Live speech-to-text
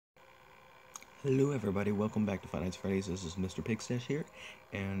Hello everybody, welcome back to Night At Freddy's. This is Mr.PigStashe here,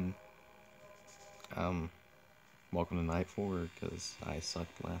 and welcome to night 4, because I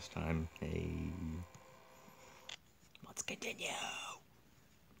sucked last time. Hey, let's continue!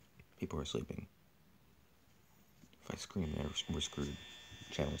 People are sleeping. If I scream there, we're screwed.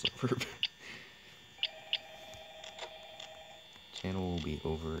 Channel's over. Channel will be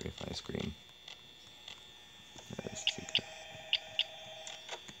over if I scream. There's Chica.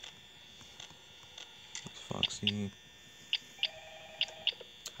 There's Foxy.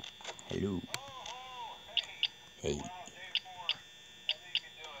 Hello. Hey.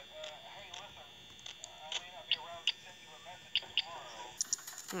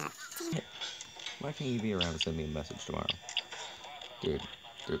 Why can't you be around to send me a message tomorrow? Dude.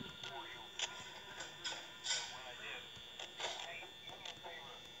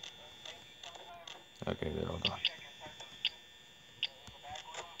 Okay, they're all gone.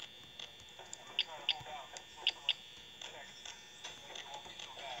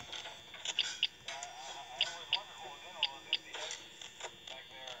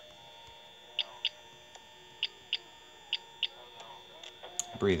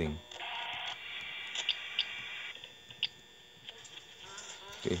 Breathing.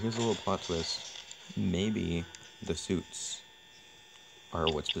 Okay, here's a little plot twist. Maybe the suits are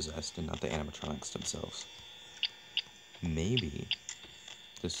what's possessed and not the animatronics themselves. Maybe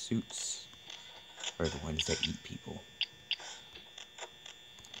the suits are the ones that eat people.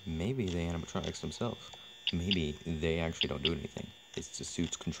 Maybe the animatronics themselves. Maybe they actually don't do anything. It's the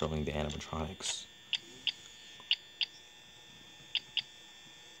suits controlling the animatronics.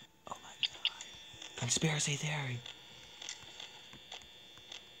 Oh my god. Conspiracy theory.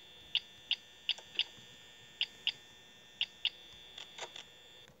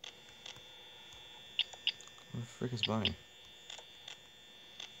 Where the frick is Bonnie?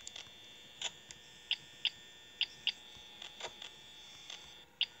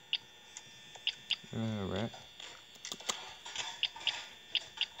 Rat.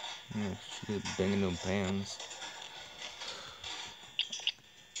 Yeah, she's banging them pans.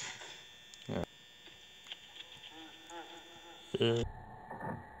 Yeah.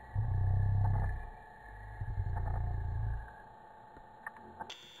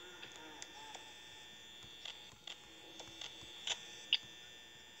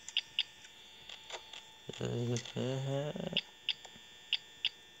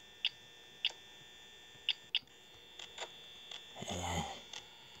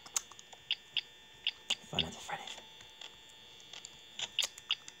 Fun at the Freddy's.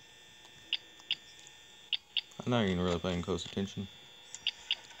 I'm not even really paying close attention.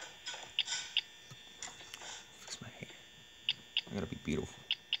 Fix my hair. I gotta be beautiful.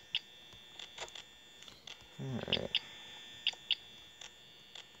 Alright.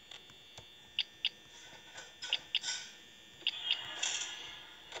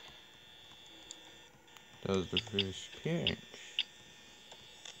 That was the first appearance.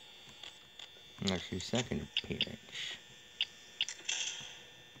 Actually, second appearance.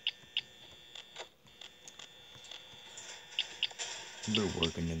 We're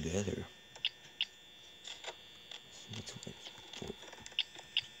working together. That's what it's for.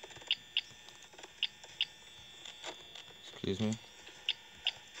 Excuse me?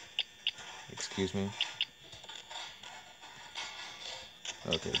 Excuse me?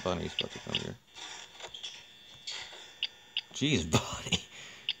 Okay, Bonnie's about to come here. Jeez, Bonnie.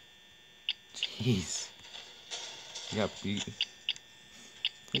 Jeez.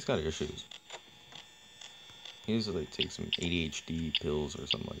 He's got issues. He needs to, like, take some ADHD pills or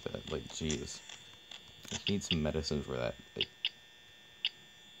something like that. Like, jeez. He needs some medicine for that. Like,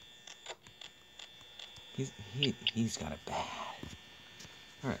 he's got it bad.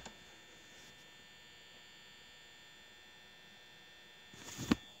 Alright.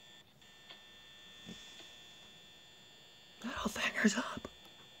 Middle fingers up.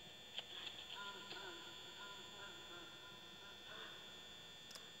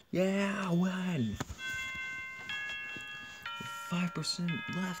 Yeah, I won. 5%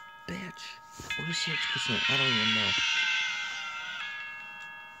 left, bitch. Or 6%. I don't even know.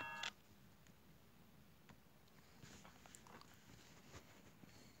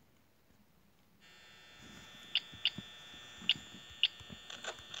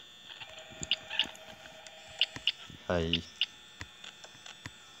 Hi.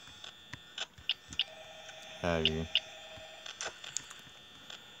 Hi.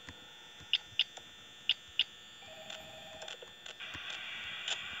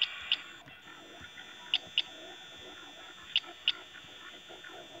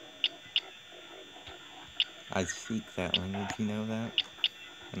 I speak that language, you know that?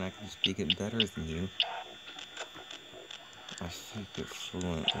 and I can speak it better than you. I speak it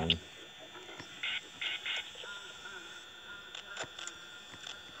fluently.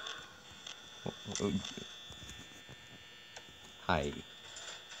 Oh. Hi.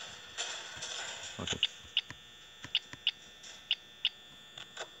 Okay.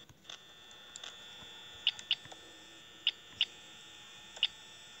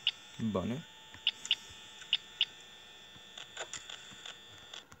 Bunny?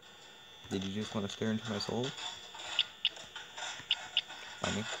 Did you just want to stare into my soul?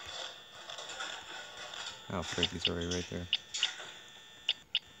 Bunny? Oh, Freddy's already right there.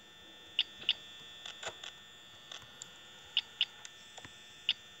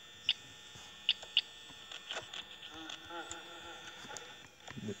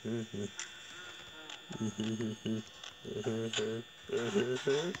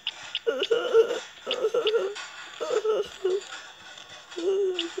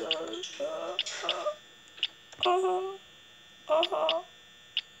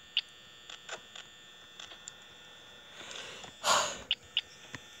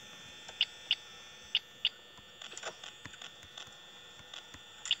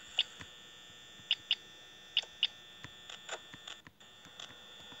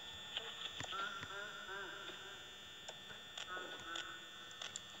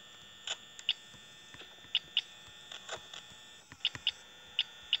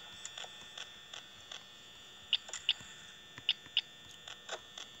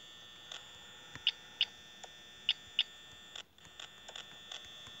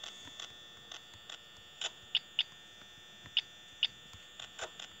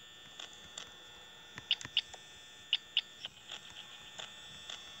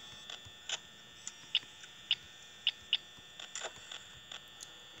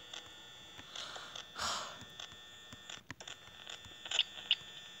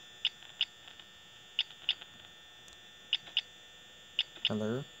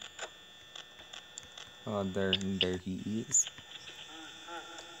 Hello? Oh, there he is.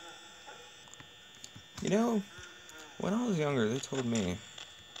 You know, when I was younger, they told me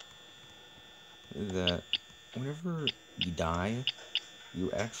that whenever you die,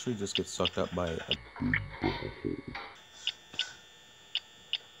 you actually just get sucked up by a...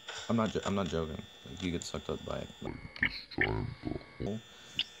 I'm not joking. Like, you get sucked up by it.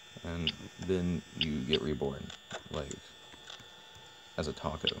 And then you get reborn, like, as a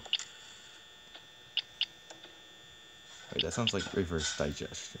taco. Wait, that sounds like reverse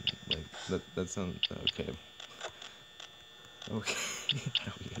digestion. Like, that sounds... Okay. Okay. I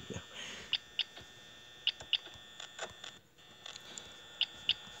don't even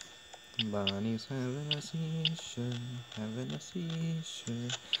know. Bonnie's having a seizure, having a seizure.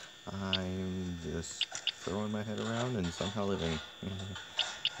 I'm just throwing my head around and somehow living.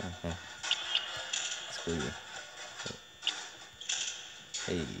 Screw you.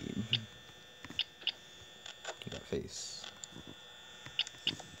 Hey. That face.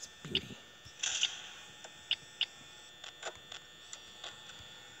 It's beauty.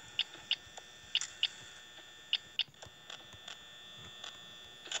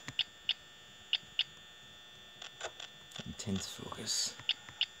 Intense focus.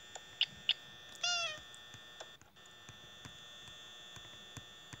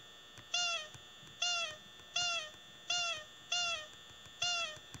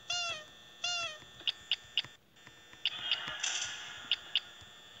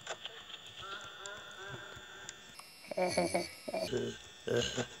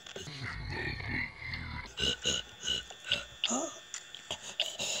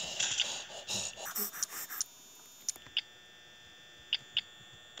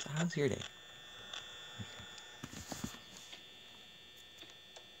 So how's your day?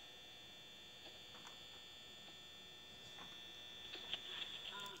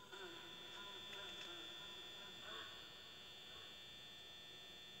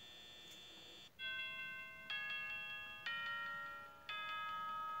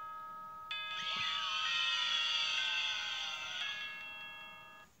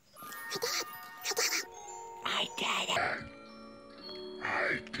 I did it!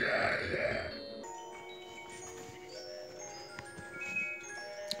 I did it!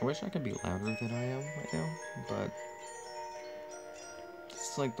 I wish I could be louder than I am right now, but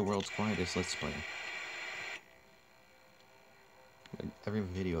it's like the world's quietest Let's Play. Like, every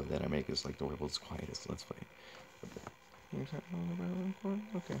video that I make is like the world's quietest Let's Play. Okay.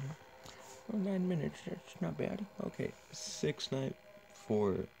 Well, 9 minutes, that's not bad. Okay, 6 night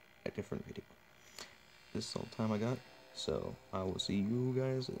for a different video. This is all the time I got, so I will see you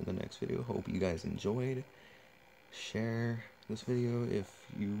guys in the next video. Hope you guys enjoyed. Share this video if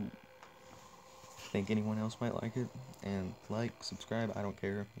you think anyone else might like it. And like, subscribe, I don't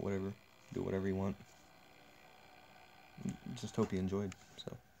care, whatever. Do whatever you want. Just hope you enjoyed,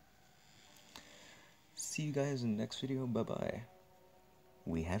 so. See you guys in the next video, bye-bye.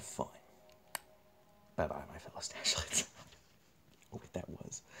 We have fun. Bye-bye, my fellow Stashlets.